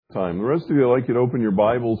Time. The rest of you, I'd like you to open your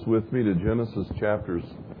Bibles with me to Genesis chapters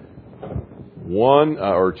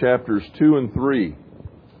 2 and 3.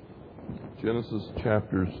 Genesis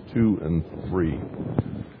chapters 2 and 3.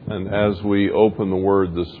 And as we open the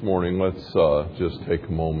Word this morning, let's just take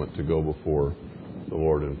a moment to go before the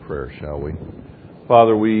Lord in prayer, shall we?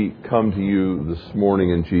 Father, we come to you this morning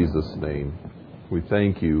in Jesus' name. We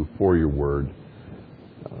thank you for your Word.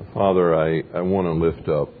 Father, I want to lift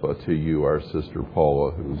up to you our sister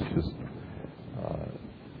Paula, who's just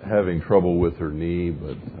having trouble with her knee,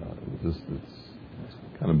 but it's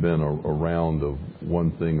kind of been a round of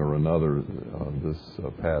one thing or another this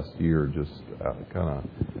past year, just kind of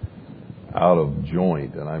out of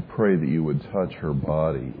joint. And I pray that you would touch her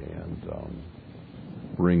body and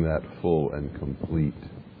bring that full and complete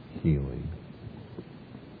healing.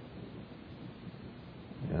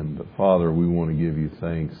 And Father, we want to give you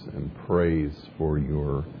thanks and praise for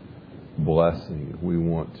your blessing. We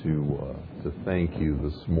want to thank you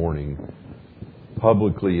this morning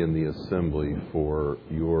publicly in the assembly for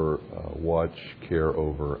your watch care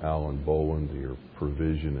over Alan Boland, your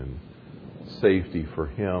provision and safety for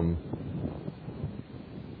him.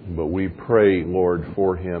 But we pray, Lord,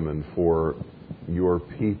 for him and for your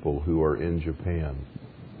people who are in Japan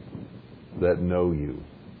that know you,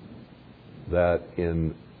 that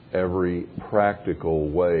in every practical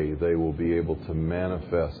way they will be able to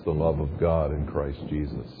manifest the love of God in Christ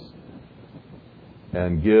Jesus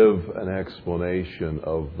and give an explanation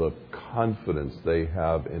of the confidence they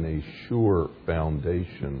have in a sure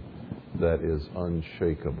foundation that is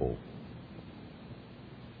unshakable,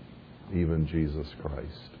 even Jesus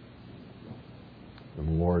Christ.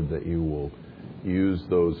 And Lord, that you will use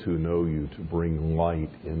those who know you to bring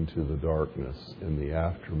light into the darkness in the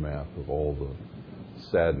aftermath of all the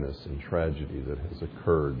sadness and tragedy that has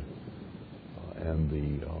occurred and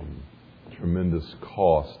the tremendous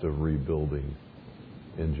cost of rebuilding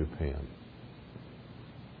in Japan.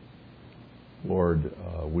 Lord,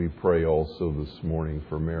 we pray also this morning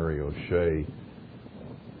for Mary O'Shea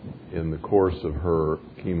in the course of her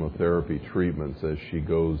chemotherapy treatments as she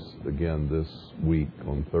goes again this week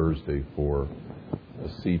on Thursday for a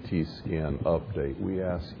CT scan update. We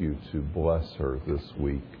ask you to bless her this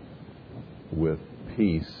week with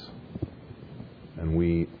peace, and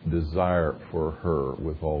we desire for her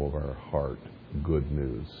with all of our heart good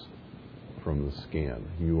news from the scan.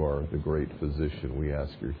 You are the great physician. We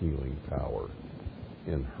ask your healing power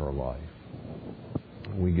in her life.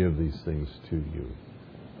 We give these things to you.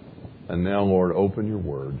 And now, Lord, open your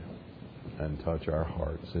word and touch our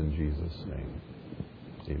hearts in Jesus' name.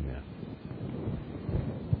 Amen.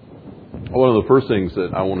 One of the first things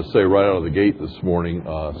that I want to say right out of the gate this morning,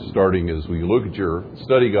 starting as we look at your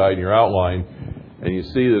study guide and your outline, and you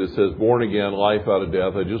see that it says born again, life out of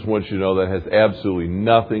death, I just want you to know that has absolutely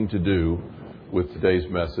nothing to do with today's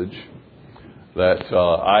message. That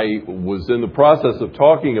I was in the process of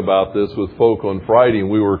talking about this with folk on Friday, and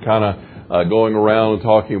we were kind of going around and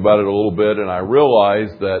talking about it a little bit, and I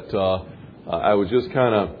realized that I was just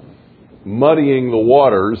kind of muddying the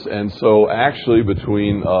waters, and so actually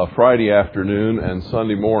between Friday afternoon and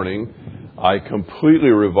Sunday morning, I completely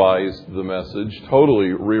revised the message,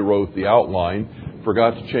 totally rewrote the outline,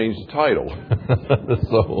 forgot to change the title.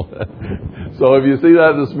 So if you see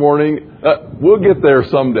that this morning, we'll get there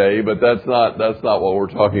someday, but that's not what we're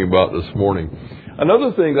talking about this morning.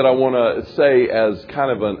 Another thing that I want to say as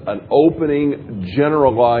kind of an opening,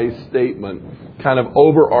 generalized statement, kind of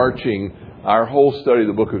overarching our whole study of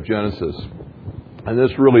the book of Genesis, and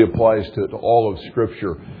this really applies to all of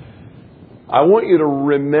Scripture. I want you to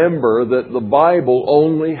remember that the Bible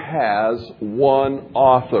only has one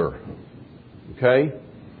author. Okay?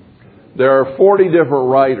 There are 40 different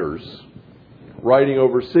writers writing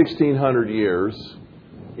over 1,600 years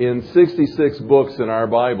in 66 books in our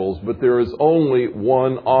Bibles, but there is only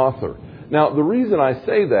one author. Now, the reason I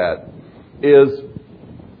say that is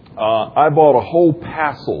I bought a whole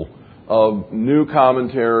passel of new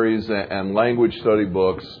commentaries and language study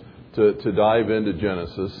books to dive into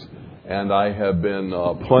Genesis, and I have been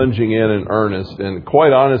plunging in earnest. And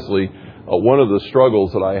quite honestly, one of the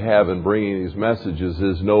struggles that I have in bringing these messages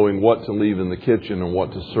is knowing what to leave in the kitchen and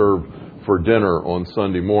what to serve for dinner on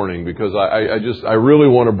Sunday morning, because I really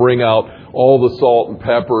want to bring out all the salt and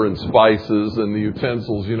pepper and spices and the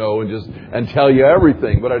utensils, and tell you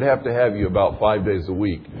everything. But I'd have to have you about 5 days a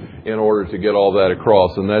week in order to get all that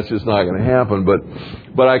across, and that's just not going to happen.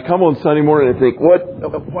 But I come on Sunday morning and I think,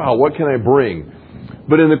 what can I bring?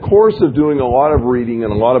 But in the course of doing a lot of reading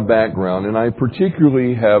and a lot of background, and I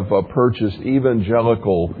particularly have purchased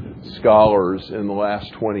evangelical scholars in the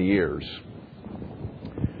last 20 years,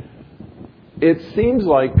 it seems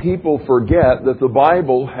like people forget that the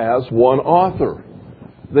Bible has one author.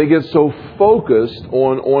 They get so focused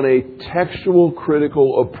on a textual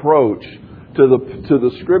critical approach to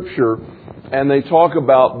the Scripture, and they talk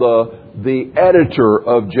about the editor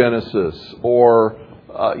of Genesis, or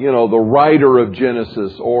the writer of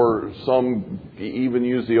Genesis, or some even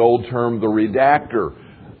use the old term, the redactor.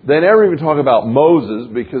 They never even talk about Moses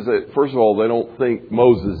because, first of all, they don't think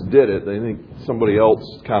Moses did it. They think somebody else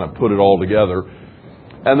kind of put it all together.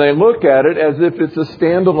 And they look at it as if it's a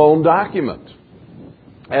standalone document,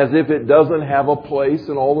 as if it doesn't have a place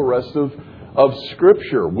in all the rest of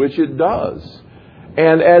Scripture, which it does.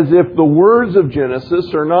 And as if the words of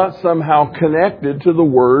Genesis are not somehow connected to the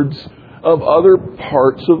words of other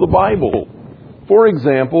parts of the Bible. For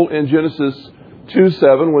example, in Genesis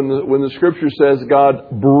 2:7, when the Scripture says God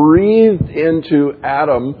breathed into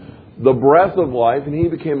Adam the breath of life and he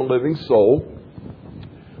became a living soul,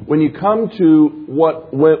 when you come to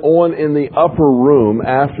what went on in the upper room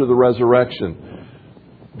after the resurrection,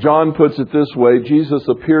 John puts it this way: Jesus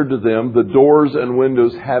appeared to them, the doors and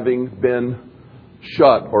windows having been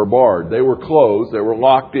shut or barred. They were closed, they were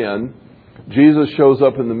locked in. Jesus shows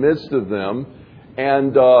up in the midst of them.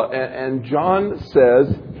 And John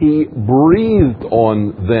says he breathed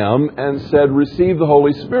on them and said, "Receive the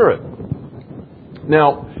Holy Spirit."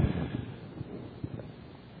 Now,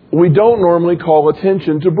 we don't normally call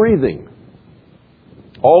attention to breathing.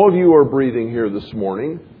 All of you are breathing here this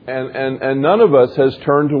morning, and none of us has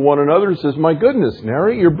turned to one another and says, "My goodness,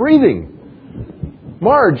 Nary, you're breathing.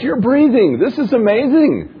 Marge, you're breathing. This is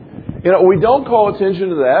amazing." We don't call attention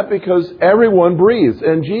to that because everyone breathes.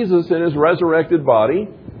 And Jesus, in his resurrected body,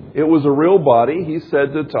 it was a real body. He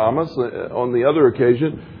said to Thomas on the other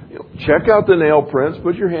occasion, "Check out the nail prints,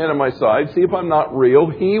 put your hand on my side, see if I'm not real."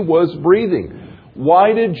 He was breathing.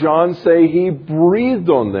 Why did John say he breathed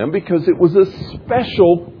on them? Because it was a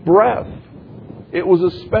special breath. It was a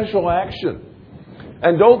special action.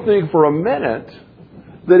 And don't think for a minute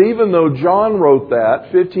that even though John wrote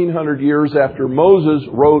that 1,500 years after Moses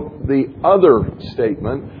wrote the other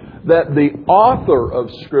statement, that the author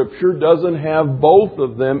of Scripture doesn't have both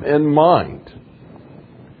of them in mind.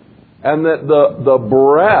 And that the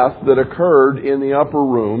breath that occurred in the upper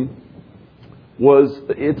room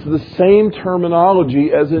it's the same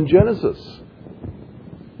terminology as in Genesis,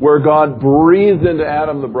 where God breathed into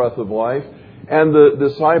Adam the breath of life, and the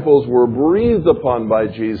disciples were breathed upon by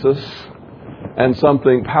Jesus, and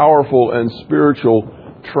something powerful and spiritual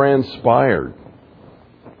transpired.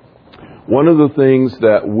 One of the things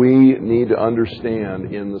that we need to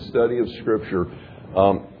understand in the study of Scripture,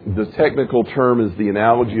 the technical term is the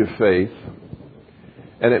analogy of faith.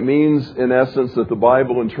 And it means, in essence, that the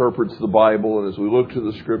Bible interprets the Bible, and as we look to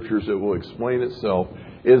the Scriptures, it will explain itself,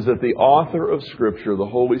 is that the author of Scripture, the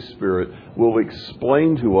Holy Spirit, will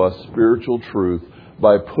explain to us spiritual truth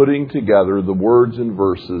by putting together the words and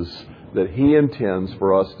verses that He intends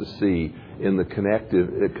for us to see in the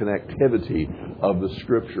connectivity of the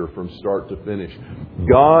Scripture from start to finish.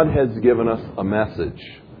 God has given us a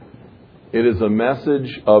message. It is a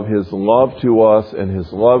message of His love to us and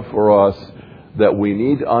His love for us that we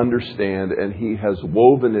need to understand, and He has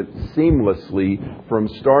woven it seamlessly from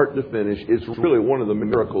start to finish. It's really one of the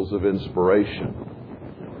miracles of inspiration.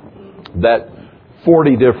 That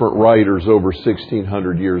 40 different writers over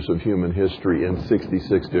 1,600 years of human history in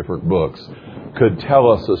 66 different books could tell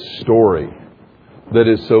us a story that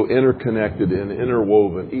is so interconnected and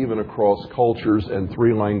interwoven, even across cultures and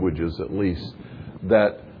 3 languages at least,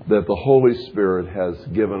 that the Holy Spirit has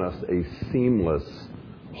given us a seamless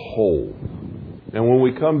whole. And when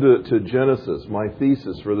we come to Genesis, my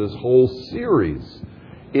thesis for this whole series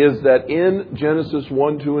is that in Genesis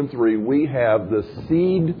 1, 2, and 3, we have the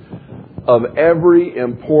seed of every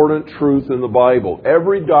important truth in the Bible.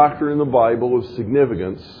 Every doctrine in the Bible of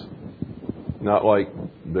significance, not like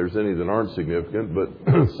there's any that aren't significant, but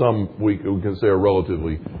some we can say are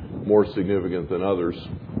relatively more significant than others.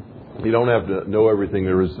 You don't have to know everything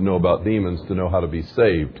there is to know about demons to know how to be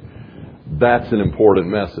saved. That's an important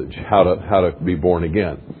message, how to be born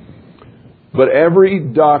again. But every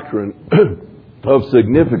doctrine of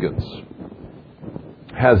significance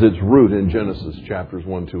has its root in Genesis chapters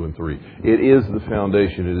 1, 2, and 3. It is the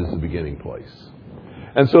foundation. It is the beginning place.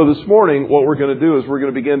 And so this morning, what we're going to do is we're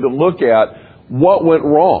going to begin to look at what went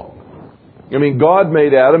wrong. I mean, God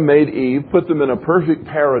made Adam, made Eve, put them in a perfect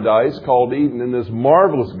paradise called Eden, in this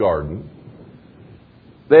marvelous garden.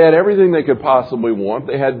 They had everything they could possibly want.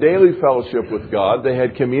 They had daily fellowship with God. They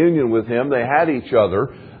had communion with Him. They had each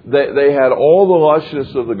other. They had all the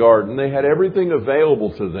lushness of the garden. They had everything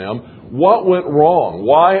available to them. What went wrong?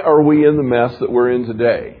 Why are we in the mess that we're in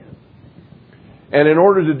today? And in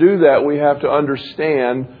order to do that, we have to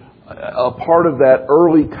understand a part of that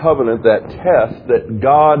early covenant, that test that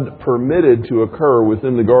God permitted to occur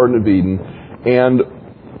within the Garden of Eden, and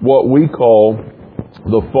what we call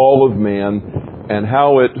the fall of man, and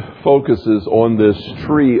how it focuses on this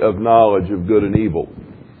tree of knowledge of good and evil.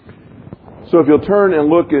 So if you'll turn and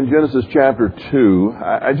look in Genesis chapter 2,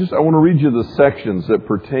 I want to read you the sections that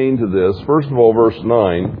pertain to this. First of all, verse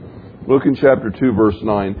 9. Look in chapter 2, verse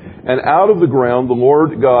 9. And out of the ground the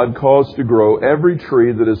Lord God caused to grow every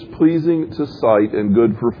tree that is pleasing to sight and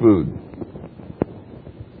good for food.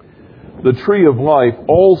 The tree of life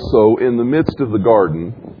also in the midst of the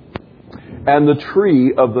garden, and the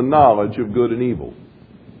tree of the knowledge of good and evil.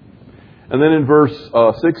 And then in verse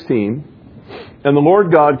 16, and the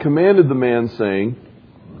Lord God commanded the man, saying,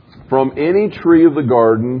 from any tree of the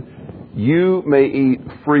garden you may eat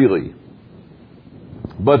freely,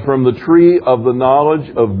 but from the tree of the knowledge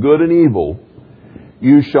of good and evil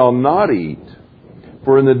you shall not eat,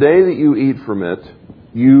 for in the day that you eat from it,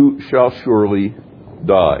 you shall surely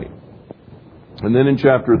die. And then in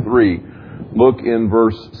chapter 3, look in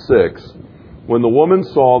verse 6. When the woman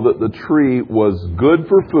saw that the tree was good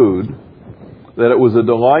for food, that it was a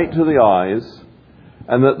delight to the eyes,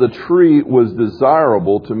 and that the tree was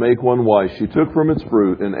desirable to make one wise, she took from its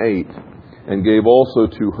fruit and ate, and gave also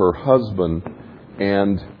to her husband,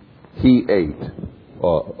 and he ate.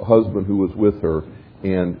 Husband who was with her,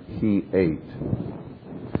 and he ate.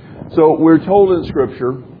 So we're told in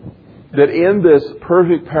Scripture that in this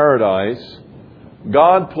perfect paradise,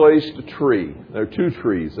 God placed a tree. There are two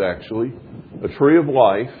trees, actually. A tree of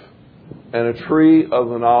life and a tree of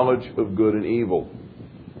the knowledge of good and evil.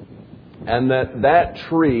 And that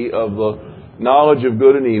tree of the knowledge of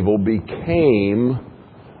good and evil became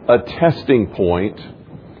a testing point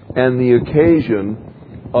and the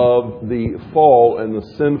occasion of the fall and the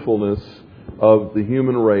sinfulness of the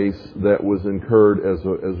human race that was incurred as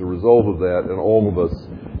a result of that, and all of us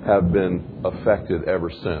have been affected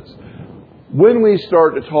ever since. When we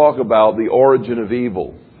start to talk about the origin of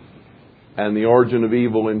evil and the origin of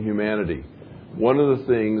evil in humanity, one of the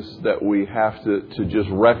things that we have to just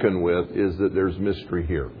reckon with is that there's mystery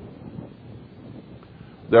here.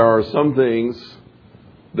 There are some things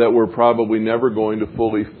that we're probably never going to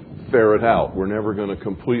fully ferret out. We're never going to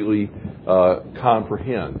completely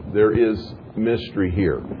comprehend. There is mystery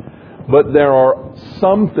here. But there are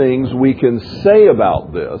some things we can say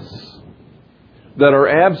about this that are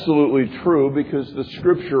absolutely true because the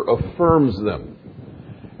Scripture affirms them.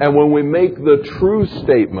 And when we make the true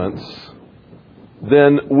statements,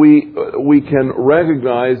 then we can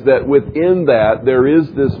recognize that within that there is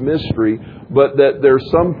this mystery, but that there's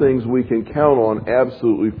some things we can count on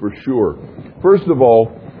absolutely for sure. First of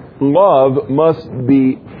all, love must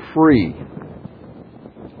be free,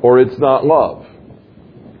 or it's not love.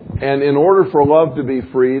 And in order for love to be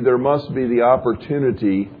free, there must be the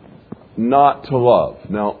opportunity not to love.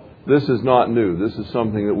 Now, this is not new. This is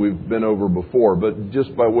something that we've been over before, but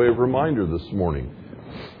just by way of reminder this morning.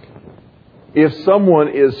 If someone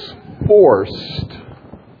is forced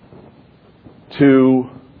to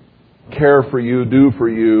care for you, do for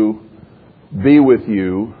you, be with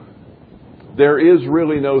you, there is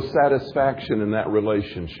really no satisfaction in that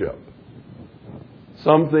relationship.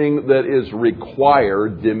 Something that is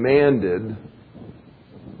required, demanded.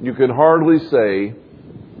 You can hardly say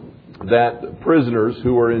that prisoners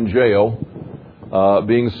who are in jail,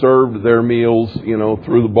 being served their meals,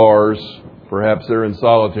 through the bars, perhaps they're in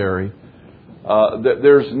solitary, that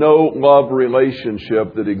there's no love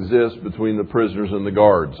relationship that exists between the prisoners and the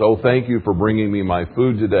guards. Oh, thank you for bringing me my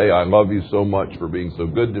food today. I love you so much for being so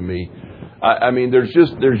good to me. I mean, there's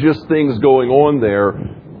just things going on there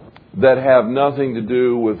that have nothing to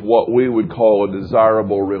do with what we would call a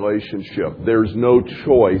desirable relationship. There's no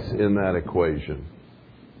choice in that equation.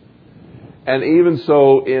 And even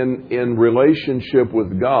so, in relationship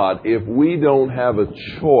with God, if we don't have a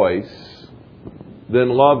choice, then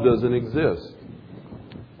love doesn't exist.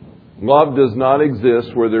 Love does not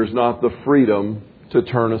exist where there's not the freedom to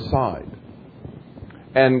turn aside.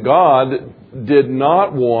 And God did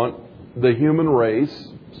not want the human race,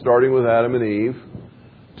 starting with Adam and Eve,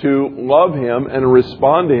 to love Him and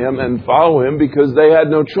respond to Him and follow Him because they had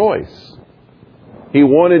no choice. He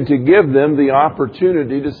wanted to give them the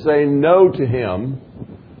opportunity to say no to Him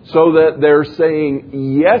so that their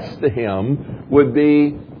saying yes to Him would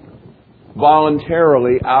be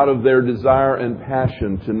voluntarily out of their desire and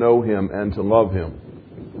passion to know Him and to love Him.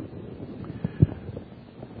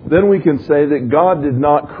 Then we can say that God did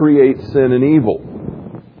not create sin and evil,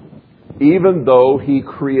 even though He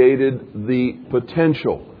created the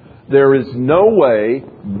potential. There is no way,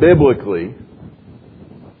 biblically,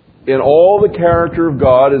 in all the character of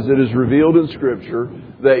God as it is revealed in Scripture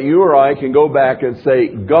that you or I can go back and say,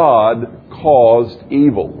 God caused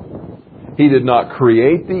evil. He did not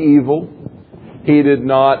create the evil. He did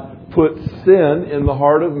not put sin in the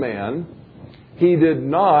heart of man. He did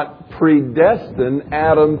not predestine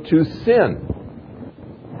Adam to sin.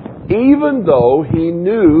 Even though He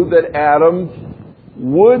knew that Adam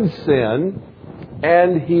would sin,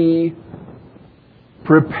 and He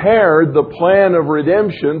prepared the plan of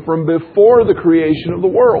redemption from before the creation of the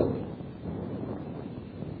world.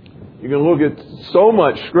 You can look at so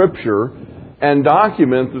much Scripture and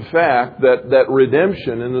document the fact that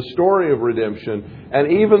redemption and the story of redemption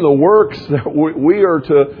and even the works that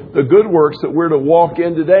the good works that we're to walk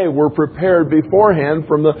in today were prepared beforehand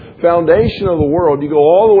from the foundation of the world. You go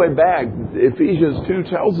all the way back. Ephesians 2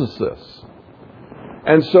 tells us this.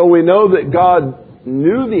 And so we know that God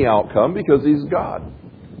knew the outcome because He's God.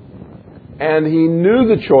 And He knew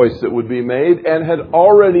the choice that would be made and had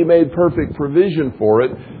already made perfect provision for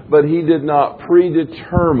it, but He did not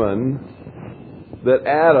predetermine that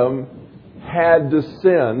Adam had to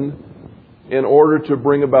sin in order to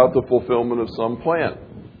bring about the fulfillment of some plan.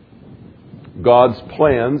 God's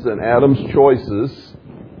plans and Adam's choices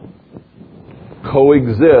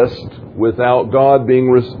coexist without God being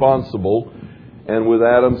responsible and with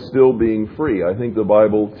Adam still being free. I think the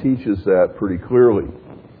Bible teaches that pretty clearly.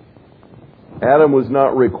 Adam was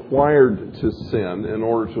not required to sin in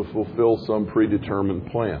order to fulfill some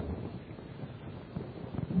predetermined plan.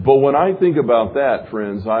 But when I think about that,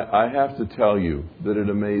 friends, I have to tell you that it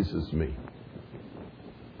amazes me.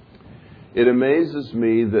 It amazes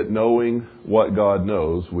me that knowing what God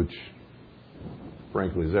knows, which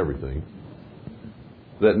frankly is everything,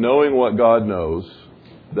 that knowing what God knows,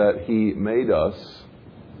 that He made us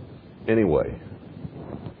anyway.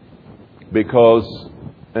 Because,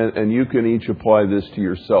 and you can each apply this to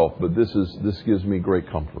yourself, but this gives me great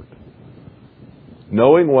comfort.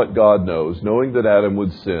 Knowing what God knows, knowing that Adam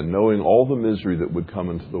would sin, knowing all the misery that would come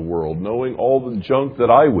into the world, knowing all the junk that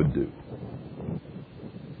I would do,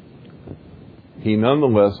 He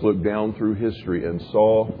nonetheless looked down through history and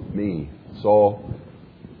saw me, saw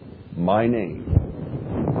my name,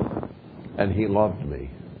 and He loved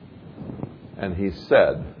me. And He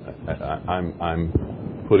said,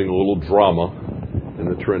 I'm putting a little drama in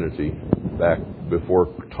the Trinity back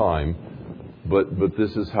before time, but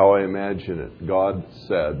this is how I imagine it. God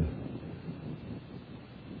said,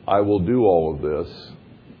 I will do all of this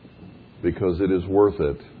because it is worth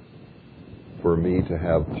it for me to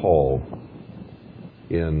have Paul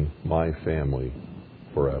in my family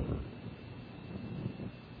forever.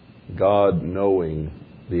 God, knowing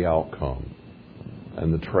the outcome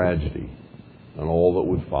and the tragedy and all that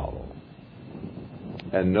would follow,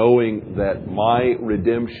 and knowing that my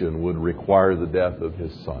redemption would require the death of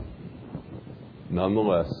His Son,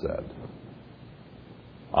 nonetheless said,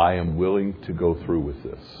 I am willing to go through with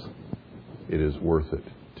this. It is worth it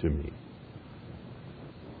to me.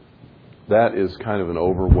 That is kind of an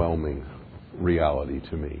overwhelming reality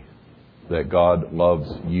to me, that God loves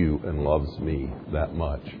you and loves me that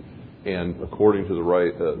much. And according to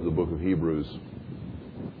the book of Hebrews,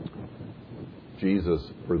 Jesus,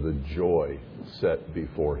 for the joy set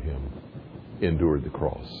before Him, endured the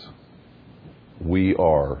cross. We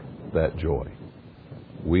are that joy.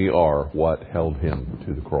 We are what held Him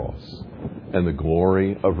to the cross. And the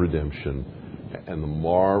glory of redemption and the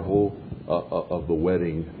marvel of the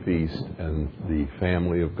wedding feast and the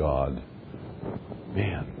family of God.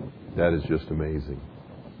 Man, that is just amazing.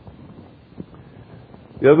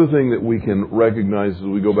 The other thing that we can recognize as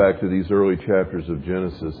we go back to these early chapters of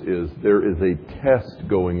Genesis is there is a test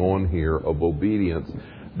going on here of obedience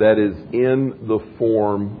that is in the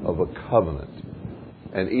form of a covenant.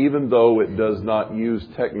 And even though it does not use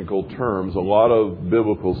technical terms, a lot of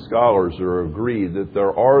biblical scholars are agreed that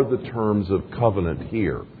there are the terms of covenant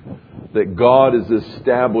here. That God is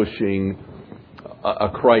establishing a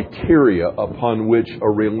criteria upon which a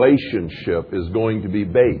relationship is going to be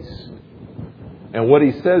based. And what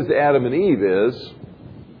He says to Adam and Eve is,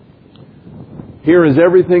 here is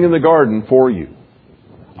everything in the garden for you.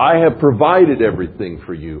 I have provided everything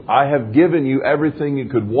for you. I have given you everything you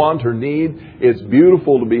could want or need. It's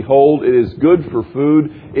beautiful to behold. It is good for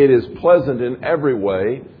food. It is pleasant in every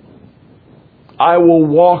way. I will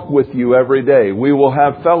walk with you every day. We will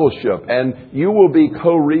have fellowship, and you will be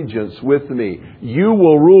co-regents with me. You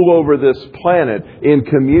will rule over this planet in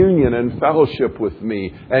communion and fellowship with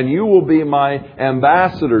me, and you will be my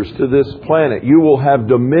ambassadors to this planet. You will have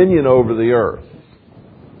dominion over the earth.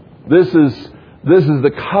 This is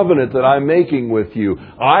the covenant that I'm making with you.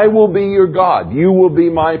 I will be your God. You will be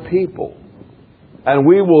my people. And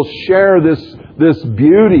we will share this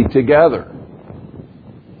beauty together.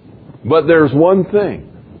 But there's one thing.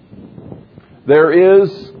 There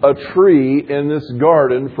is a tree in this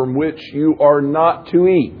garden from which you are not to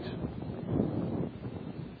eat.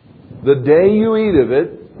 The day you eat of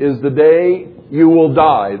it is the day you will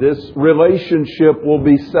die. This relationship will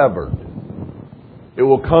be severed. It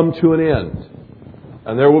will come to an end.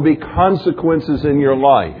 And there will be consequences in your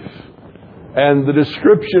life. And the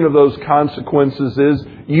description of those consequences is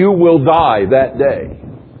you will die that day.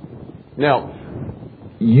 Now,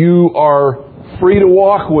 you are free to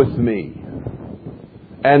walk with me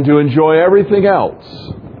and to enjoy everything else.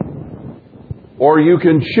 Or you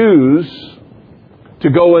can choose to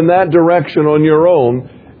go in that direction on your own,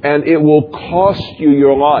 and it will cost you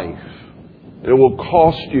your life. It will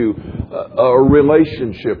cost you a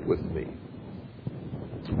relationship with me.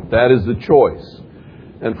 That is the choice.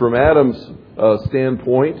 And from Adam's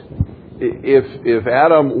standpoint, if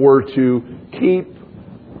Adam were to keep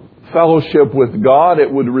fellowship with God,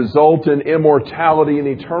 it would result in immortality and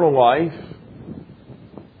eternal life.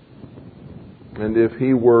 And if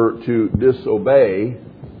he were to disobey,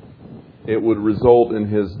 it would result in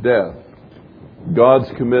his death. God's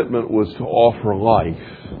commitment was to offer life.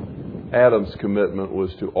 Adam's commitment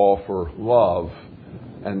was to offer love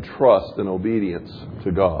and trust and obedience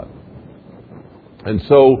to God. And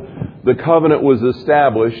so the covenant was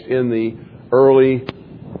established in the early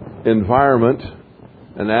environment,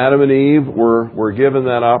 and Adam and Eve were given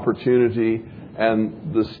that opportunity,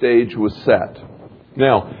 and the stage was set.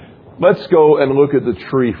 Now, let's go and look at the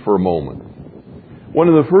tree for a moment. One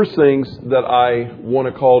of the first things that I want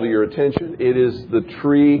to call to your attention, it is the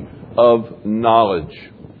tree of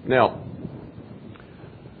knowledge. Now,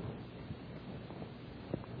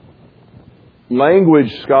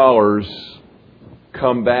 language scholars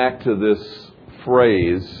come back to this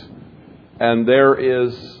phrase, and there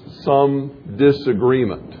is some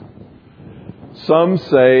disagreement. Some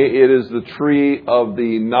say it is the tree of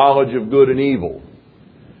the knowledge of good and evil.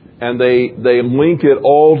 And they link it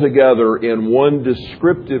all together in one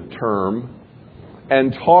descriptive term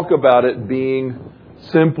and talk about it being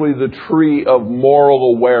simply the tree of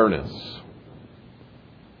moral awareness.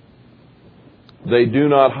 They do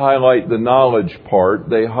not highlight the knowledge part.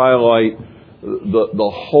 They highlight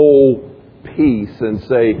the whole piece and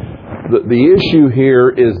say that the issue here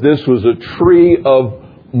is this was a tree of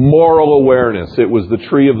moral awareness. It was the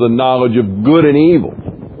tree of the knowledge of good and evil.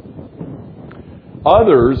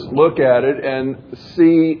 Others look at it and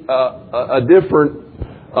see a different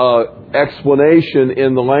explanation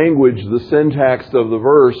in the language, the syntax of the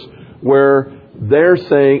verse, where they're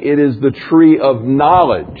saying it is the tree of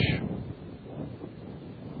knowledge.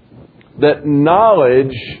 That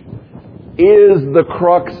knowledge is the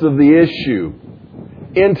crux of the issue.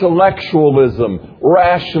 Intellectualism,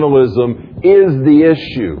 rationalism is the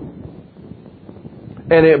issue.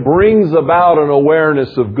 And it brings about an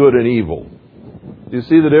awareness of good and evil. Do you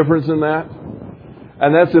see the difference in that?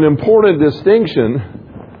 And that's an important distinction,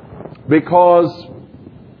 because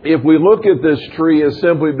if we look at this tree as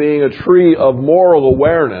simply being a tree of moral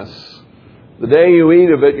awareness, the day you eat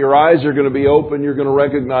of it, your eyes are going to be open, you're going to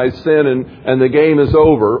recognize sin, and the game is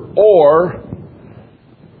over. Or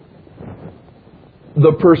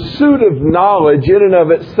the pursuit of knowledge in and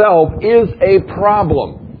of itself is a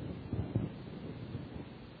problem.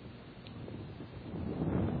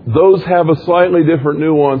 Those have a slightly different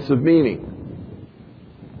nuance of meaning.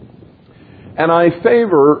 And I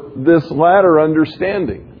favor this latter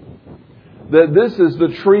understanding, that this is the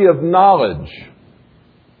tree of knowledge,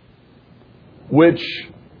 which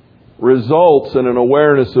results in an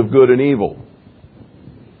awareness of good and evil.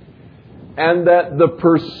 And that the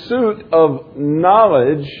pursuit of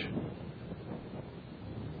knowledge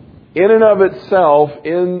in and of itself,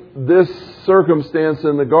 in this circumstance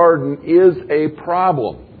in the garden, is a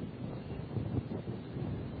problem.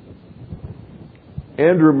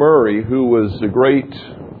 Andrew Murray, who was a great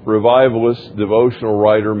revivalist, devotional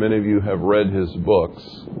writer, many of you have read his books.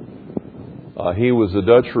 He was a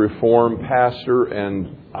Dutch Reformed pastor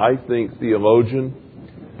and, I think, theologian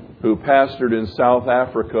who pastored in South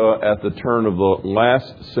Africa at the turn of the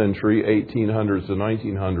last century, 1800s to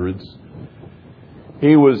 1900s.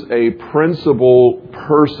 He was a principal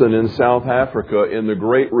person in South Africa in the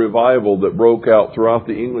great revival that broke out throughout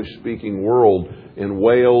the English-speaking world in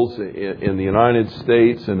Wales, in the United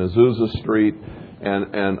States, in Azusa Street,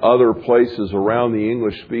 and other places around the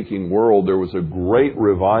English-speaking world. There was a great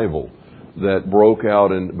revival that broke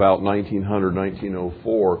out in about 1900,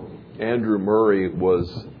 1904. Andrew Murray was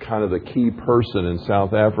kind of the key person in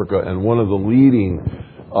South Africa and one of the leading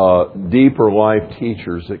deeper life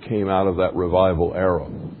teachers that came out of that revival era.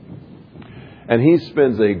 And he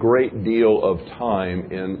spends a great deal of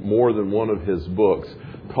time in more than one of his books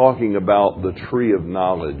talking about the tree of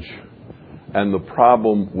knowledge and the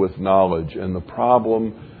problem with knowledge and the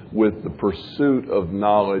problem with the pursuit of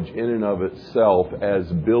knowledge in and of itself as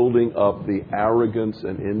building up the arrogance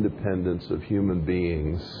and independence of human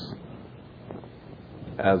beings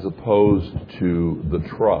as opposed to the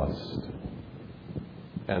trust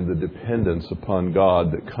and the dependence upon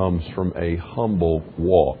God that comes from a humble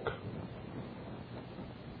walk.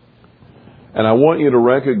 And I want you to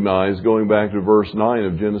recognize, going back to verse 9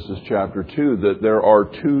 of Genesis chapter 2, that there are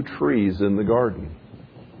two trees in the garden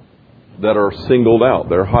that are singled out.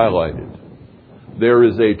 They're highlighted. There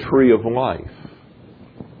is a tree of life,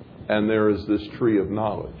 and there is this tree of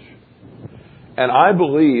knowledge. And I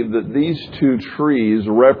believe that these two trees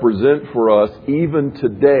represent for us, even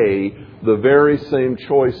today, the very same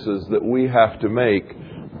choices that we have to make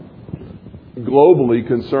globally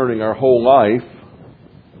concerning our whole life,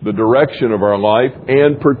 the direction of our life,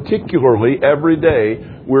 and particularly every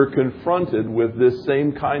day we're confronted with this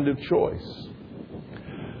same kind of choice.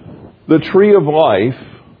 The tree of life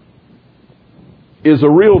is a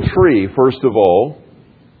real tree, first of all.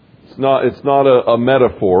 It's not a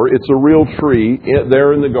metaphor. It's a real tree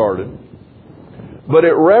there in the garden. But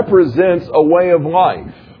it represents a way of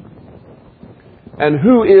life. And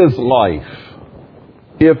who is life,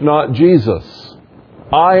 if not Jesus?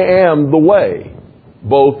 I am the way,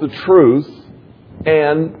 both the truth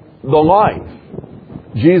and the life.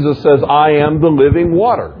 Jesus says, I am the living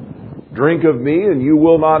water. Drink of me and you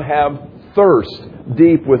will not have thirst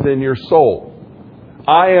deep within your soul.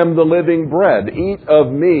 I am the living bread. Eat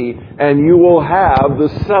of me and you will have the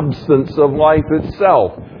substance of life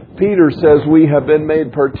itself. Peter says we have been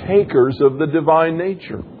made partakers of the divine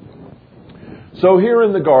nature. So here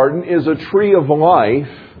in the garden is a tree of life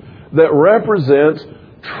that represents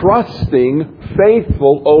trusting,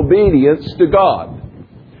 faithful obedience to God.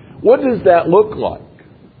 What does that look like?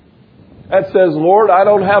 That says, Lord, I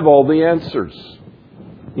don't have all the answers.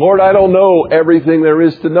 Lord, I don't know everything there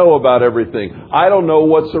is to know about everything. I don't know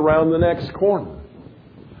what's around the next corner.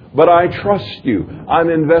 But I trust you. I'm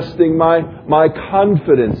investing my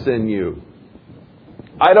confidence in you.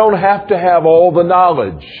 I don't have to have all the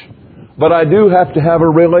knowledge, but I do have to have a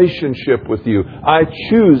relationship with you. I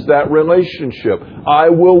choose that relationship. I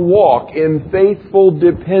will walk in faithful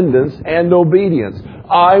dependence and obedience.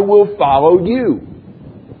 I will follow you.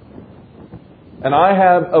 And I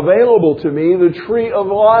have available to me the tree of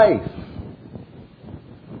life.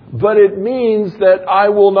 But it means that I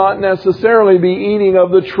will not necessarily be eating of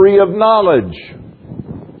the tree of knowledge.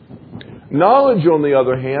 Knowledge, on the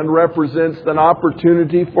other hand, represents an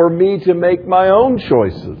opportunity for me to make my own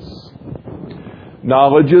choices.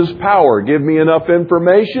 Knowledge is power. Give me enough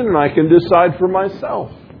information and I can decide for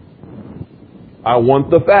myself. I want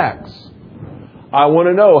the facts. I want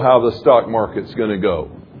to know how the stock market's going to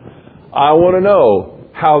go. I want to know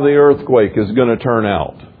how the earthquake is going to turn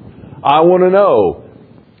out. I want to know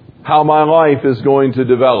how my life is going to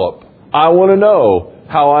develop. I want to know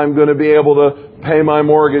how I'm going to be able to pay my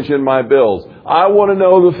mortgage and my bills. I want to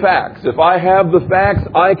know the facts. If I have the facts,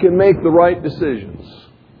 I can make the right decisions.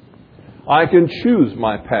 I can choose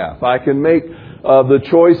my path. I can make the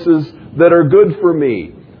choices that are good for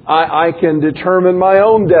me. I can determine my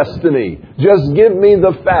own destiny. Just give me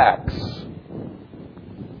the facts.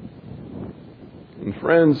 And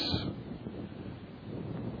friends,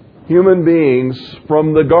 human beings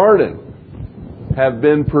from the garden have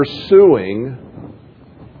been pursuing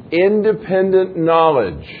independent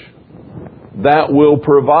knowledge that will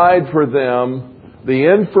provide for them the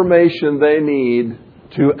information they need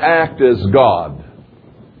to act as God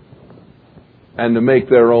and to make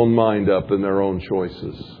their own mind up and their own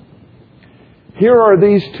choices. Here are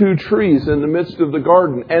these two trees in the midst of the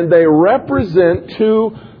garden, and they represent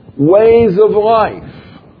two ways of life.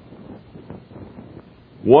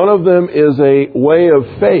 One of them is a way of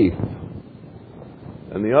faith,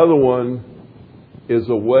 and the other one is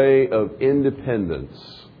a way of independence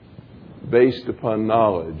based upon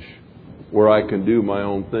knowledge, where I can do my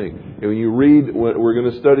own thing. And when you read, we're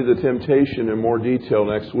going to study the temptation in more detail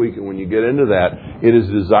next week, and when you get into that, it is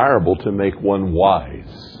desirable to make one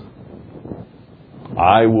wise.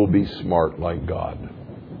 I will be smart like God.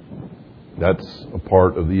 That's a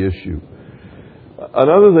part of the issue.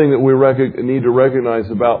 Another thing that we need to recognize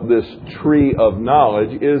about this tree of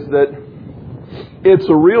knowledge is that it's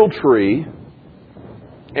a real tree,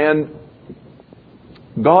 and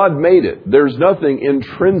God made it. There's nothing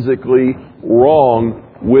intrinsically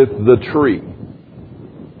wrong with the tree.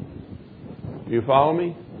 You follow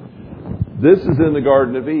me? This is in the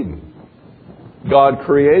Garden of Eden. God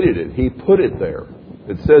created it. He put it there.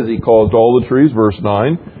 It says He caused all the trees, verse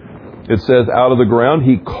 9. It says, out of the ground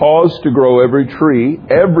He caused to grow every tree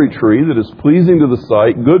that is pleasing to the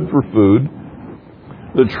sight, good for food,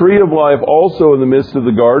 the tree of life also in the midst of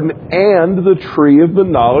the garden, and the tree of the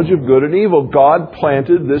knowledge of good and evil. God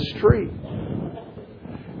planted this tree.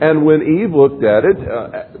 And when Eve looked at it,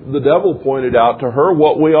 the devil pointed out to her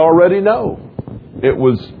what we already know. It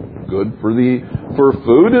was good for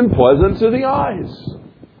food and pleasant to the eyes.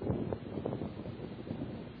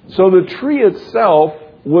 So the tree itself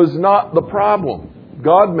was not the problem.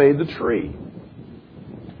 God made the tree.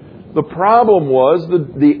 The problem was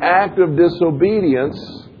the act of disobedience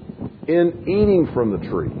in eating from the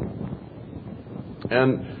tree.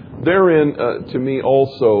 And therein, to me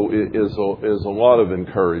also, is a lot of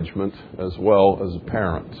encouragement as well as a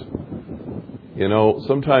parent. You know,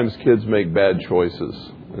 sometimes kids make bad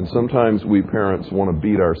choices. And sometimes we parents want to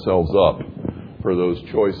beat ourselves up for those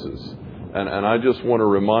choices. And I just want to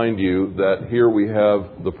remind you that here we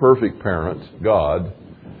have the perfect parent, God,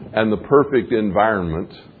 and the perfect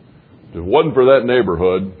environment. If it wasn't for that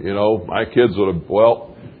neighborhood, you know, my kids would have,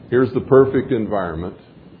 well, here's the perfect environment.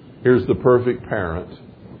 Here's the perfect parent.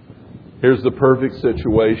 Here's the perfect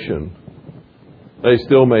situation. They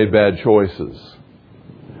still made bad choices.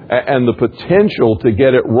 And the potential to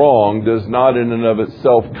get it wrong does not in and of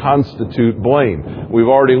itself constitute blame. We've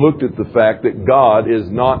already looked at the fact that God is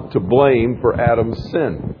not to blame for Adam's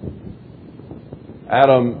sin.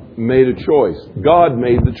 Adam made a choice. God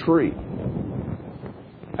made the tree.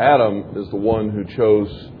 Adam is the one who chose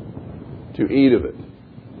to eat of it.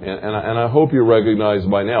 And I hope you recognize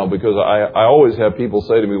by now, because I always have people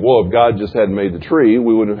say to me, well, if God just hadn't made the tree,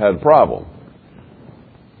 we wouldn't have had a problem.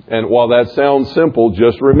 And while that sounds simple,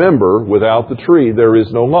 just remember, without the tree, there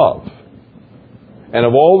is no love. And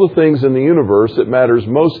of all the things in the universe that matters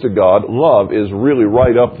most to God, love is really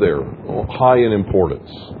right up there, high in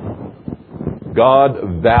importance.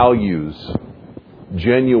 God values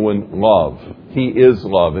genuine love. He is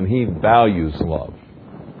love, and He values love.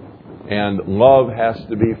 And love has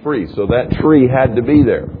to be free. So that tree had to be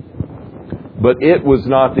there. But it was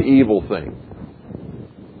not the evil thing.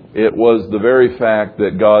 It was the very fact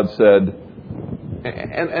that God said,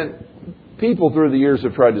 and people through the years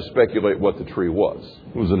have tried to speculate what the tree was.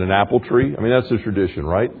 Was it an apple tree? I mean, that's the tradition,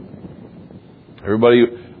 right? Everybody,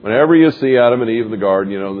 whenever you see Adam and Eve in the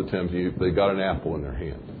garden, you know, in the temple, they got an apple in their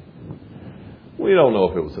hand. We don't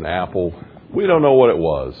know if it was an apple. We don't know what it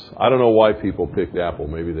was. I don't know why people picked apple.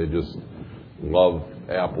 Maybe they just love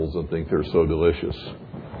apples and think they're so delicious.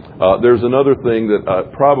 There's another thing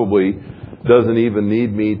that probably doesn't even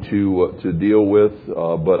need me to deal with,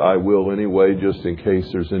 but I will anyway, just in case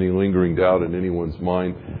there's any lingering doubt in anyone's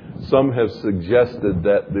mind. Some have suggested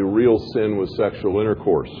that the real sin was sexual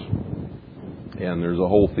intercourse. And there's a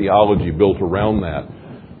whole theology built around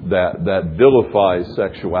that vilifies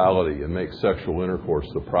sexuality and makes sexual intercourse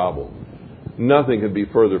the problem. Nothing could be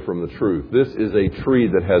further from the truth. This is a tree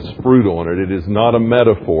that has fruit on it. It is not a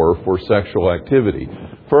metaphor for sexual activity.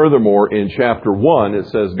 Furthermore, in chapter 1, it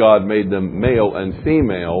says God made them male and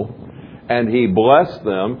female, and He blessed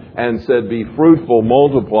them and said, be fruitful,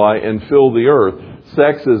 multiply, and fill the earth.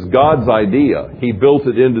 Sex is God's idea. He built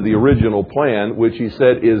it into the original plan, which He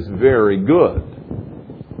said is very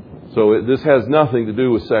good. So this has nothing to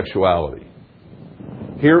do with sexuality.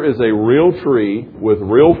 Here is a real tree with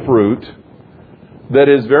real fruit that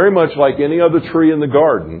is very much like any other tree in the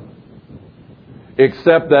garden,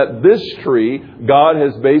 except that this tree, God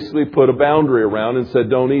has basically put a boundary around and said,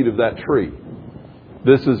 don't eat of that tree.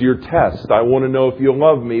 This is your test. I want to know if you'll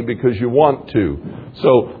love me because you want to.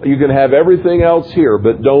 So you can have everything else here,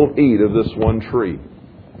 but don't eat of this one tree.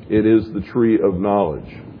 It is the tree of knowledge.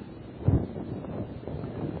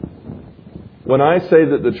 When I say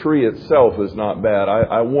that the tree itself is not bad,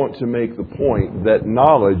 I want to make the point that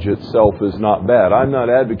knowledge itself is not bad. I'm not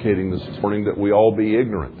advocating this morning that we all be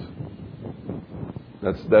ignorant.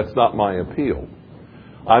 That's not my appeal.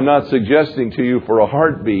 I'm not suggesting to you for a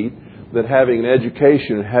heartbeat that having an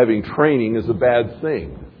education and having training is a bad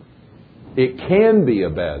thing. It can be a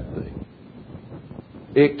bad thing.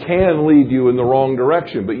 It can lead you in the wrong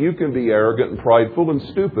direction, but you can be arrogant and prideful and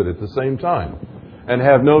stupid at the same time and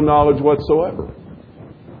have no knowledge whatsoever.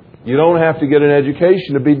 You don't have to get an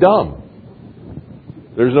education to be dumb.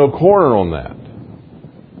 There's no corner on that.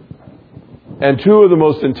 And two of the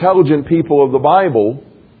most intelligent people of the Bible,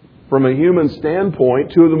 from a human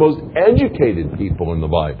standpoint, two of the most educated people in the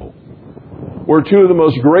Bible, were two of the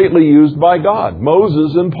most greatly used by God,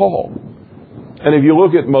 Moses and Paul. And if you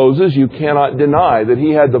look at Moses, you cannot deny that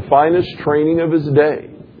he had the finest training of his day.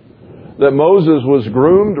 that Moses was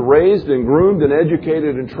groomed, raised and groomed and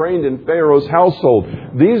educated and trained in Pharaoh's household.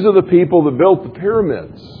 These are the people that built the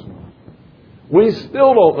pyramids. We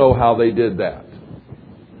still don't know how they did that.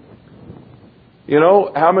 You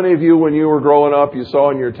know, how many of you, when you were growing up, you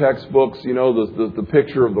saw in your textbooks, you know, the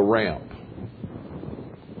picture of the ramp?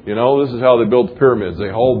 You know, this is how they built the pyramids. They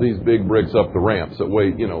hauled these big bricks up the ramps that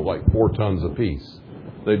weighed, you know, like 4 tons apiece.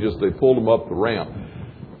 They pulled them up the ramp.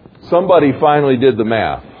 Somebody finally did the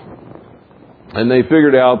math. And they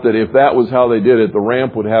figured out that if that was how they did it, the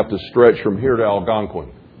ramp would have to stretch from here to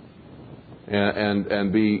Algonquin.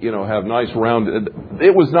 And be, you know, have nice round.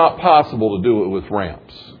 It was not possible to do it with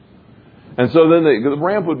ramps. And so then the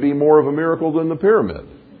ramp would be more of a miracle than the pyramid.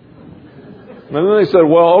 And then they said,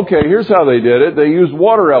 well, okay, here's how they did it. They used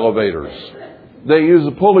water elevators. They used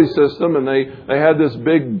a pulley system, and they had this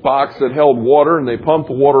big box that held water, and they pumped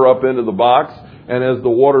the water up into the box. And as the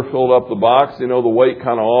water filled up the box, you know, the weight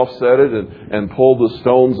kind of offset it and pulled the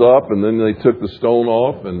stones up, and then they took the stone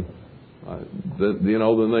off, and then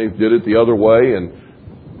they did it the other way. And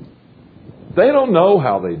they don't know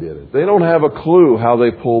how they did it. They don't have a clue how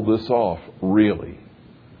they pulled this off, really.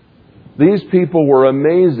 These people were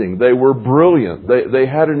amazing. They were brilliant. They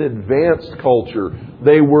had an advanced culture.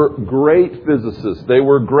 They were great physicists. They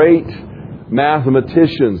were great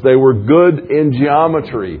mathematicians. They were good in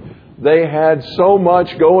geometry. They had so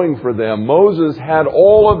much going for them. Moses had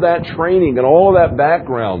all of that training and all of that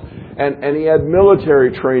background. And he had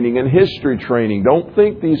military training and history training. Don't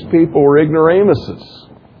think these people were ignoramuses.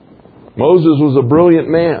 Moses was a brilliant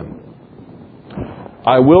man.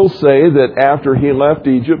 I will say that after he left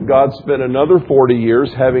Egypt, God spent another 40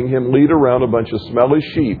 years having him lead around a bunch of smelly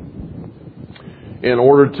sheep in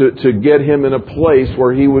order to get him in a place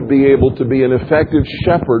where he would be able to be an effective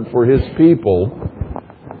shepherd for his people.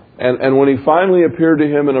 And when he finally appeared to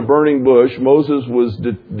him in a burning bush, Moses was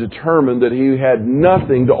determined that he had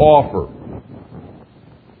nothing to offer.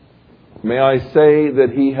 May I say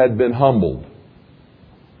that he had been humbled.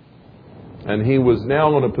 And he was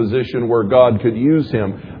now in a position where God could use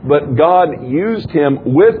him. But God used him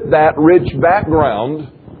with that rich background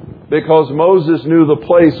because Moses knew the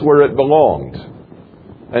place where it belonged.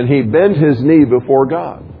 And he bent his knee before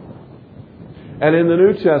God. And in the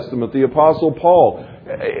New Testament, the Apostle Paul,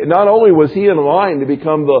 not only was he in line to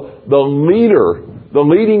become the leader, the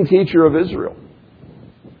leading teacher of Israel,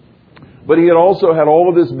 but he had also had all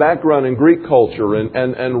of this background in Greek culture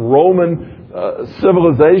and Roman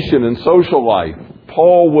civilization and social life.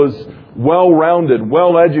 Paul was well-rounded,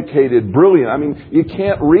 well-educated, brilliant. I mean, you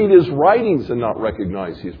can't read his writings and not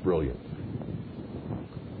recognize he's brilliant.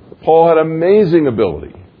 Paul had amazing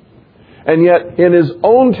ability. And yet, in his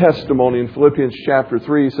own testimony in Philippians chapter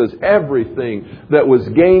 3, he says, everything that was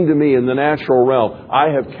gained to me in the natural realm, I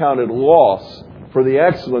have counted loss for the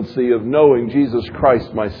excellency of knowing Jesus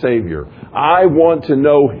Christ, my Savior. I want to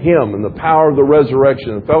know Him and the power of the resurrection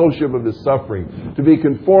and fellowship of His suffering, to be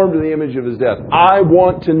conformed to the image of His death. I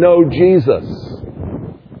want to know Jesus.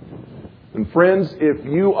 And friends, if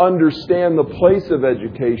you understand the place of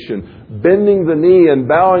education, bending the knee and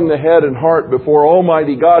bowing the head and heart before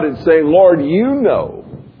Almighty God and saying, Lord, you know.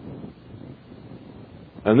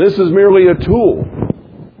 And this is merely a tool.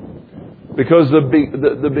 Because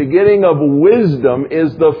the beginning of wisdom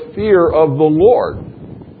is the fear of the Lord.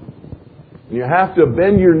 You have to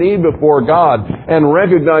bend your knee before God and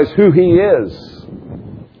recognize who He is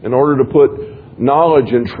in order to put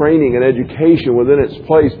knowledge and training and education within its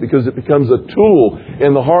place, because it becomes a tool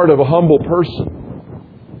in the heart of a humble person.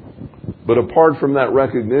 But apart from that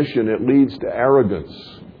recognition, it leads to arrogance,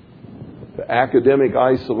 to academic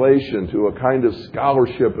isolation, to a kind of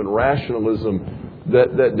scholarship and rationalism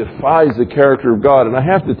that defies the character of God. And I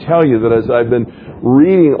have to tell you that as I've been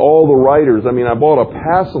reading all the writers, I mean, I bought a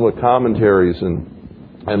passel of commentaries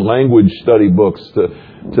and language study books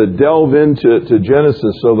to delve into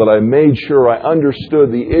Genesis so that I made sure I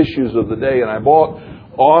understood the issues of the day. And I bought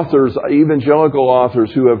authors, evangelical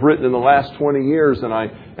authors who have written in the last 20 years, and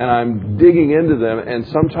I'm digging into them, and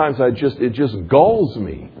sometimes it just galls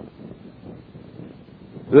me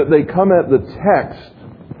that they come at the text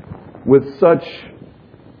with such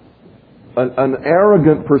an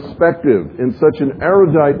arrogant perspective, in such an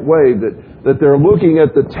erudite way that they're looking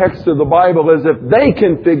at the text of the Bible as if they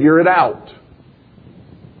can figure it out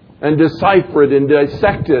and decipher it and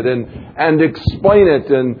dissect it and explain it,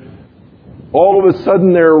 and all of a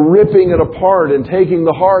sudden they're ripping it apart and taking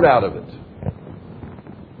the heart out of it.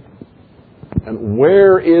 And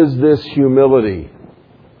where is this humility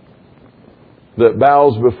that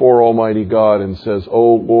bows before Almighty God and says,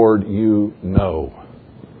 "Oh Lord, you know.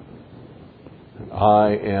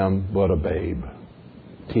 I am but a babe.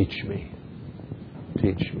 teach me.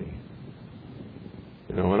 Teach me.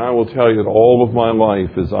 You know, and I will tell you that all of my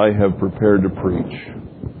life as I have prepared to preach,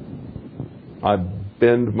 I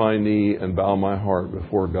bend my knee and bow my heart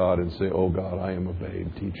before God and say, oh God, I am a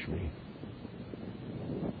babe. Teach me.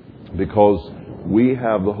 Because we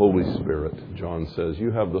have the Holy Spirit, John says.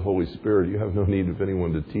 You have the Holy Spirit. You have no need of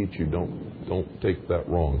anyone to teach you. Don't take that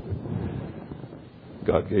wrong.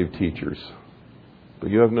 God gave teachers. But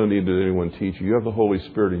you have no need that anyone teach you. You have the Holy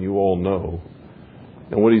Spirit and you all know.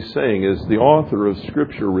 And what he's saying is the author of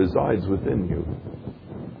Scripture resides within you.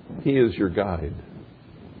 He is your guide.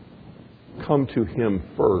 Come to Him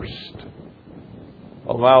first.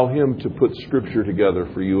 Allow Him to put Scripture together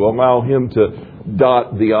for you. Allow Him to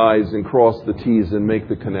dot the I's and cross the T's and make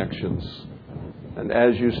the connections. And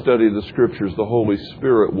as you study the Scriptures, the Holy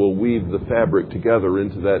Spirit will weave the fabric together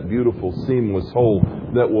into that beautiful, seamless whole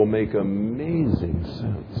that will make amazing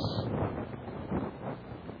sense.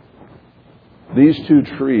 These two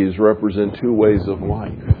trees represent two ways of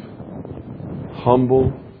life.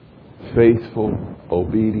 Humble, faithful,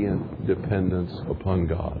 obedient dependence upon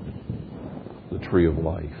God. The tree of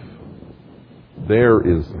life. There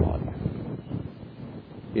is life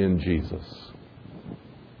in Jesus.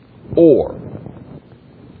 Or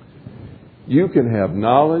you can have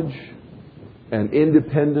knowledge and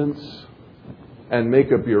independence and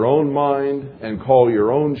make up your own mind and call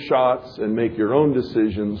your own shots and make your own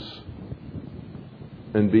decisions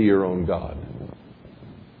and be your own God.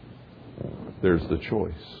 There's the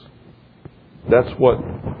choice. That's what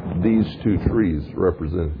these two trees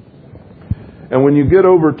represent. And when you get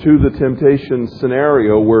over to the temptation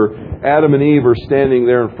scenario where Adam and Eve are standing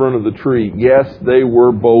there in front of the tree, yes, they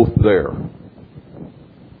were both there.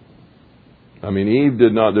 I mean, Eve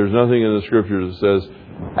did not, there's nothing in the Scriptures that says,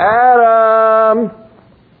 Adam!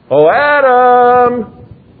 Oh, Adam!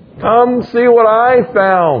 Come see what I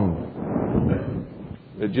found.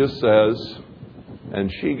 It just says,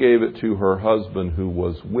 and she gave it to her husband who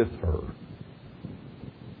was with her.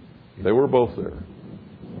 They were both there.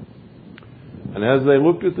 And as they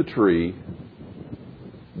looked at the tree,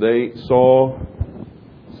 they saw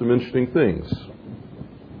some interesting things.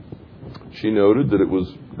 She noted that it was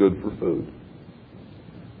good for food.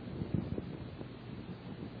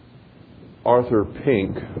 Arthur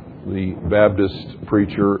Pink, the Baptist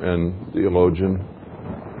preacher and theologian,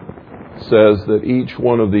 says that each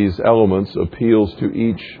one of these elements appeals to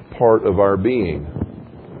each part of our being.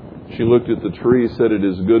 She looked at the tree, said it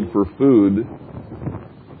is good for food,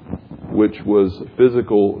 which was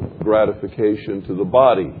physical gratification to the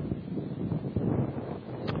body.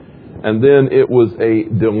 And then it was a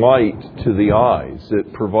delight to the eyes.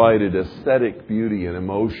 It provided aesthetic beauty and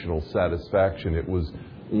emotional satisfaction. It was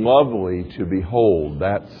lovely to behold.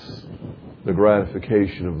 That's the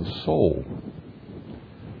gratification of the soul.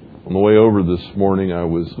 On the way over this morning, I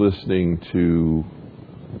was listening to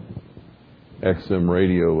XM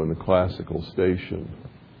radio in the classical station.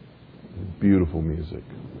 Beautiful music.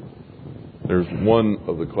 There's one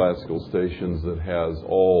of the classical stations that has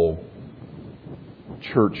all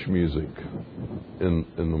church music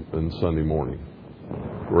in Sunday morning.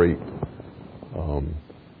 Great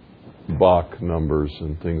Bach numbers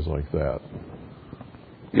and things like that.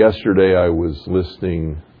 Yesterday I was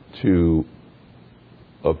listening to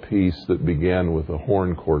a piece that began with a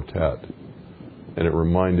horn quartet, and it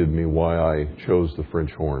reminded me why I chose the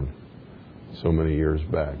French horn so many years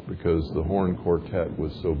back, because the horn quartet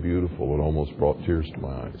was so beautiful it almost brought tears to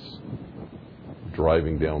my eyes.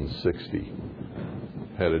 Driving down 60,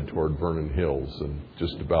 headed toward Vernon Hills, and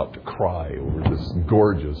just about to cry over this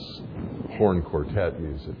gorgeous horn quartet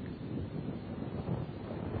music.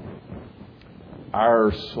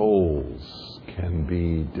 Our souls can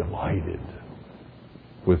be delighted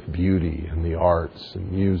with beauty and the arts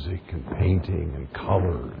and music and painting and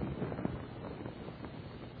color.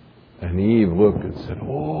 And Eve looked and said,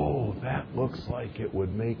 oh, that looks like it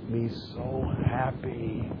would make me so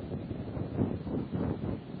happy.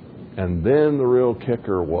 And then the real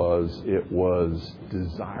kicker was, it was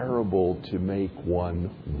desirable to make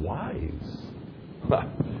one wise.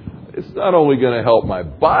 It's not only going to help my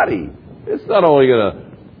body, it's not only going to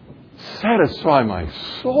satisfy my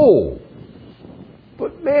soul,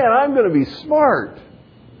 but man, I'm going to be smart.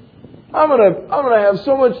 I'm going to have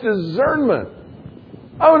so much discernment.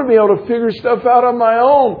 I'm going to be able to figure stuff out on my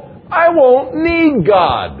own. I won't need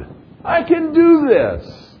God. I can do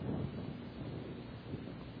this.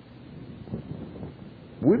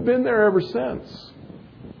 We've been there ever since.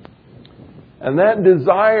 And that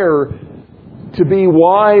desire to be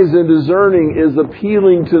wise and discerning is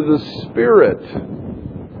appealing to the Spirit.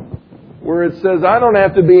 where it says I don't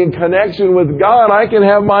have to be in connection with God. I can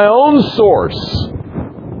have my own source.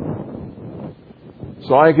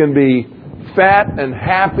 So I can be fat and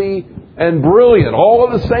happy and brilliant all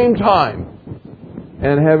at the same time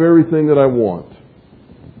and have everything that I want.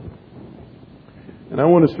 And I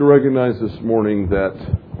want us to recognize this morning that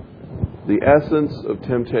the essence of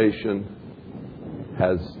temptation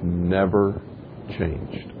has never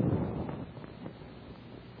changed.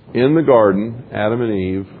 In the garden, Adam and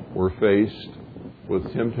Eve were faced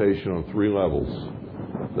with temptation on three levels.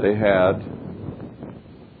 They had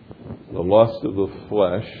the lust of the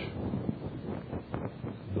flesh,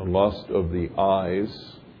 the lust of the eyes,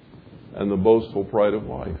 and the boastful pride of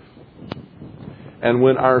life. And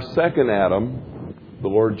when our second Adam, the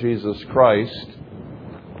Lord Jesus Christ,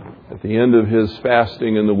 at the end of His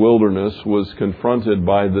fasting in the wilderness, was confronted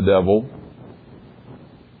by the devil,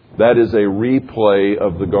 that is a replay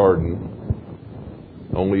of the garden.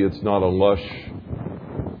 Only it's not a lush,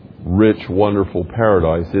 rich, wonderful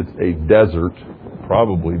paradise. It's a desert,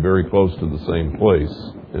 probably very close to the same place.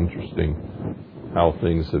 Interesting how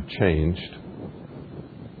things have changed.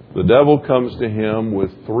 The devil comes to him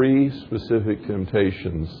with three specific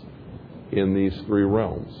temptations in these three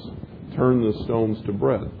realms. Turn the stones to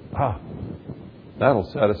bread.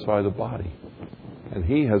 That'll satisfy the body. And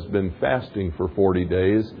he has been fasting for 40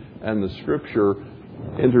 days, and the Scripture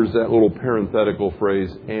enters that little parenthetical phrase,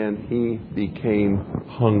 and he became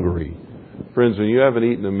hungry. Friends, when you haven't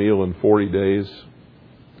eaten a meal in 40 days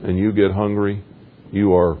and you get hungry,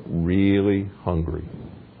 you are really hungry.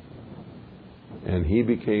 And he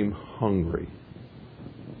became hungry.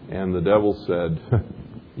 And the devil said,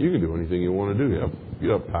 you can do anything you want to do. You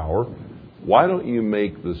have power. Why don't you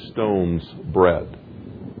make the stones bread?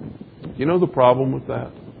 You know the problem with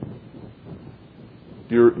that?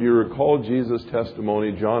 Do you recall Jesus'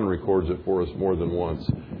 testimony? John records it for us more than once.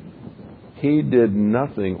 He did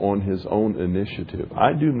nothing on his own initiative.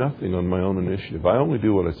 I do nothing on my own initiative. I only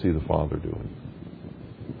do what I see the Father doing.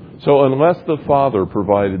 So unless the Father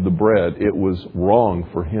provided the bread, it was wrong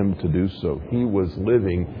for him to do so. He was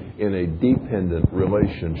living in a dependent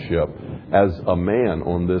relationship as a man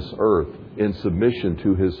on this earth, in submission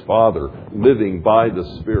to his Father, living by the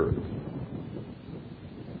Spirit.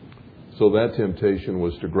 So that temptation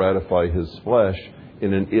was to gratify his flesh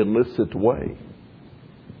in an illicit way.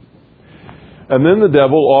 And then the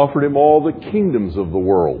devil offered him all the kingdoms of the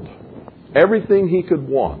world. Everything he could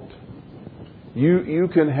want. You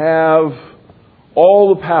can have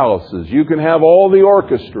all the palaces. You can have all the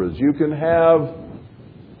orchestras. You can have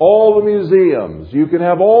all the museums. You can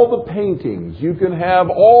have all the paintings. You can have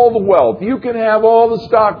all the wealth. You can have all the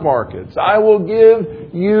stock markets. I will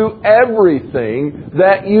give you everything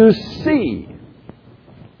that you see.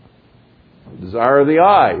 Desire of the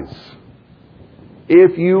eyes.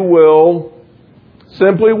 If you will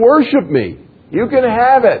simply worship me, you can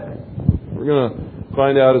have it. We're going to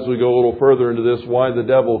find out as we go a little further into this why the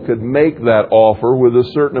devil could make that offer with a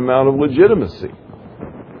certain amount of legitimacy.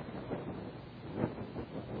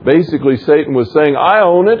 Basically, Satan was saying, I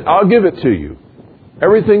own it, I'll give it to you.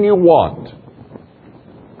 Everything you want.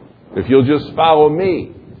 If you'll just follow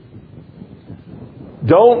me.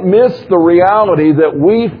 Don't miss the reality that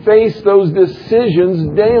we face those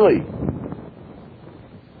decisions daily.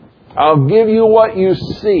 I'll give you what you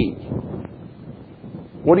see.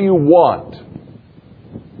 What do you want?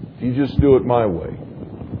 You just do it my way.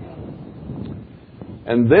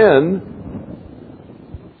 And then,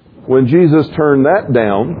 when Jesus turned that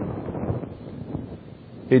down,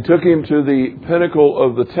 He took him to the pinnacle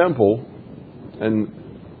of the temple, and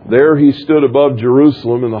there he stood above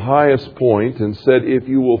Jerusalem in the highest point and said, if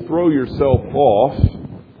you will throw yourself off,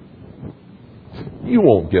 you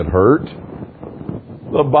won't get hurt.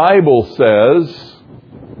 The Bible says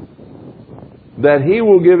that He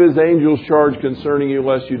will give His angels charge concerning you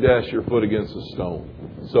lest you dash your foot against a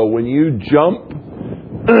stone. So when you jump,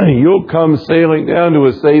 you'll come sailing down to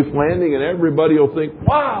a safe landing and everybody will think,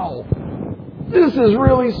 wow, this is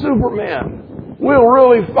really Superman. We'll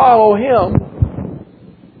really follow him.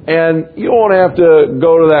 And you won't have to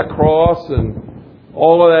go to that cross and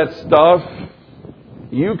all of that stuff.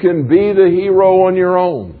 You can be the hero on your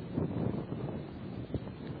own.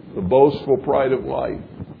 The boastful pride of life.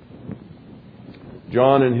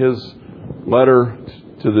 John, in his letter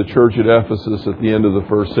to the church at Ephesus at the end of the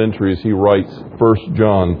first century, as he writes, 1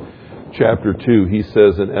 John chapter 2, he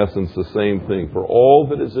says in essence the same thing. For all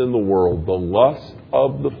that is in the world, the lust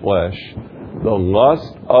of the flesh, the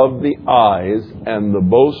lust of the eyes, and the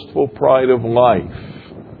boastful pride of life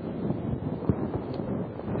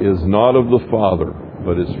is not of the Father,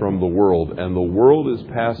 but is from the world. And the world is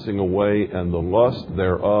passing away, and the lust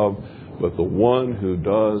thereof. but the one who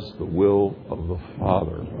does the will of the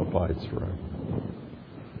Father abides forever.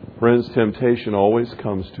 Friends, temptation always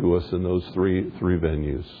comes to us in those three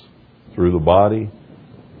venues. Through the body,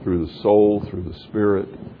 through the soul, through the spirit,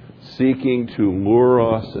 seeking to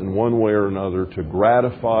lure us in one way or another to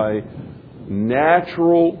gratify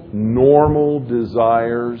natural, normal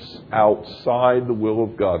desires outside the will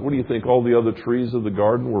of God. What do you think? All the other trees of the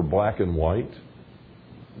garden were black and white?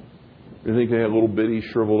 You think they had little bitty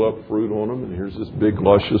shriveled up fruit on them, and here's this big,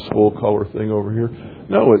 luscious, full color thing over here?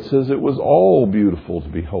 No, it says it was all beautiful to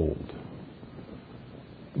behold.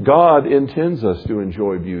 God intends us to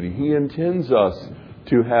enjoy beauty. He intends us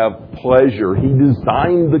to have pleasure. He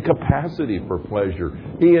designed the capacity for pleasure.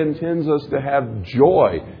 He intends us to have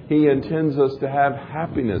joy. He intends us to have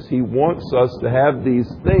happiness. He wants us to have these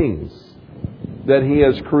things that He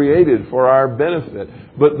has created for our benefit.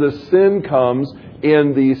 But the sin comes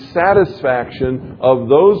in the satisfaction of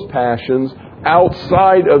those passions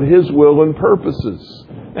outside of His will and purposes.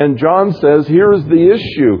 And John says, here is the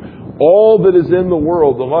issue. All that is in the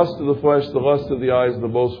world, the lust of the flesh, the lust of the eyes, and the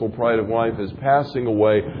boastful pride of life is passing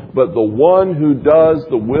away. But the one who does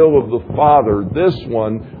the will of the Father, this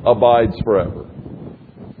one abides forever.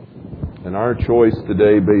 And our choice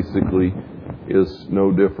today basically is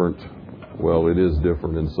no different. Well, it is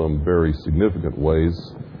different in some very significant ways.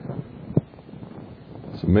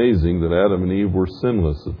 It's amazing that Adam and Eve were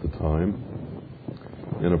sinless at the time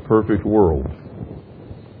in a perfect world.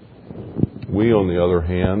 We, on the other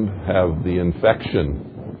hand, have the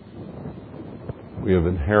infection. We have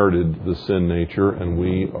inherited the sin nature, and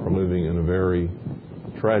we are living in a very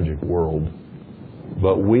tragic world.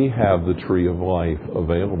 But we have the tree of life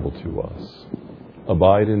available to us.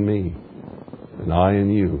 Abide in me, and I in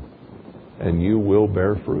you, and you will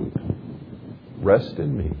bear fruit. Rest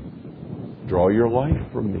in me. Draw your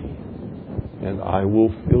life from me, and I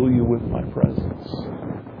will fill you with my presence,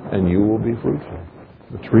 and you will be fruitful.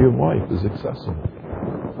 The tree of life is accessible.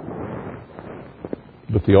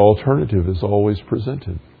 But the alternative is always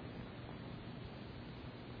presented.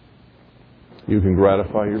 You can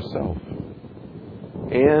gratify yourself.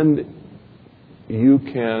 And you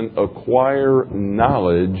can acquire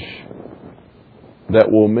knowledge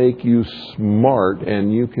that will make you smart,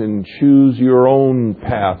 and you can choose your own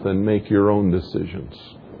path and make your own decisions.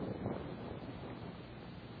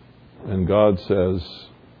 And God says,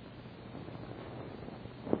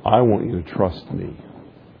 I want you to trust me.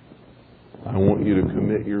 I want you to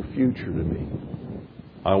commit your future to me.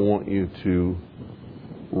 I want you to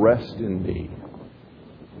rest in me.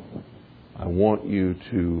 I want you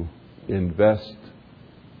to invest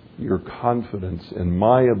your confidence in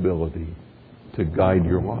my ability to guide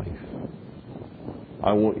your life.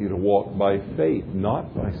 I want you to walk by faith,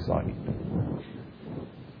 not by sight.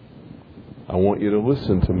 I want you to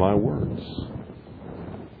listen to my words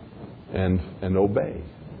and obey.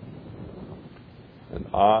 And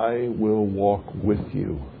I will walk with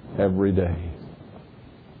you every day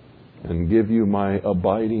and give you my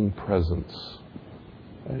abiding presence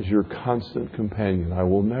as your constant companion. I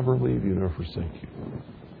will never leave you nor forsake you.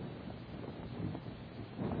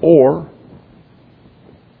 Or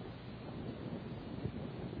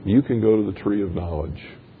you can go to the tree of knowledge.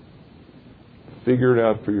 Figure it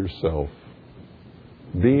out for yourself.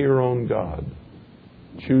 Be your own God.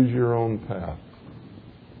 Choose your own path.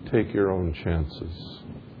 Take your own chances.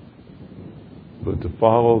 But to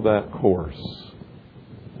follow that course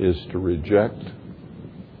is to reject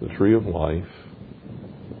the tree of life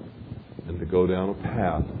and to go down a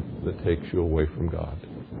path that takes you away from God.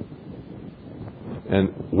 And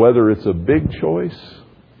whether it's a big choice,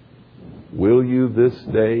 will you this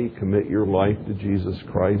day commit your life to Jesus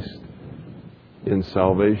Christ in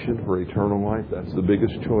salvation for eternal life? That's the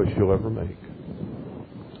biggest choice you'll ever make.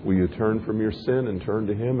 Will you turn from your sin and turn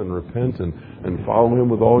to Him and repent and follow Him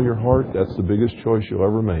with all your heart? That's the biggest choice you'll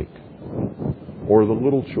ever make. Or the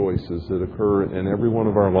little choices that occur in every one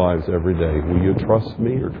of our lives every day. Will you trust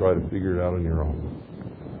me or try to figure it out on your own?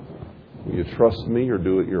 Will you trust me or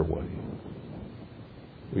do it your way?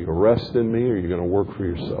 Will you rest in me or are you going to work for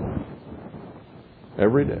yourself?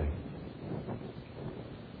 Every day.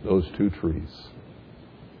 Those two trees.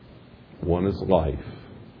 One is life.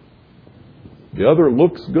 The other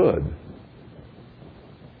looks good,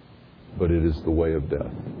 but it is the way of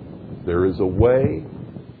death. There is a way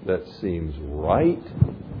that seems right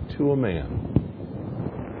to a man,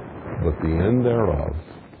 but the end thereof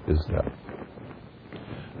is death.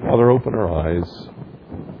 Father, open our eyes,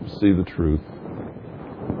 see the truth.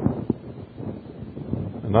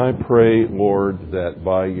 And I pray, Lord, that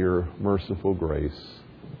by your merciful grace,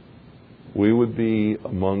 we would be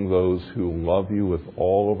among those who love you with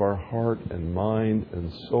all of our heart and mind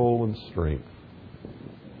and soul and strength,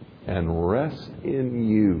 and rest in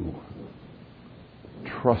you,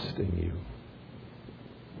 trusting you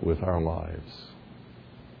with our lives.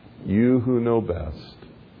 You who know best,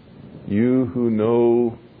 you who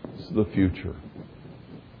knows the future,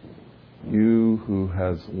 you who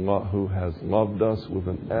has loved us with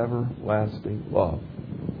an everlasting love,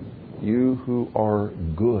 you who are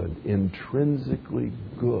good, intrinsically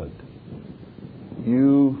good,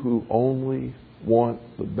 you who only want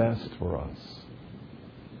the best for us,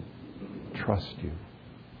 trust you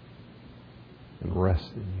and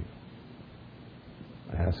rest in you.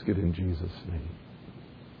 I ask it in Jesus' name.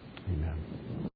 Amen.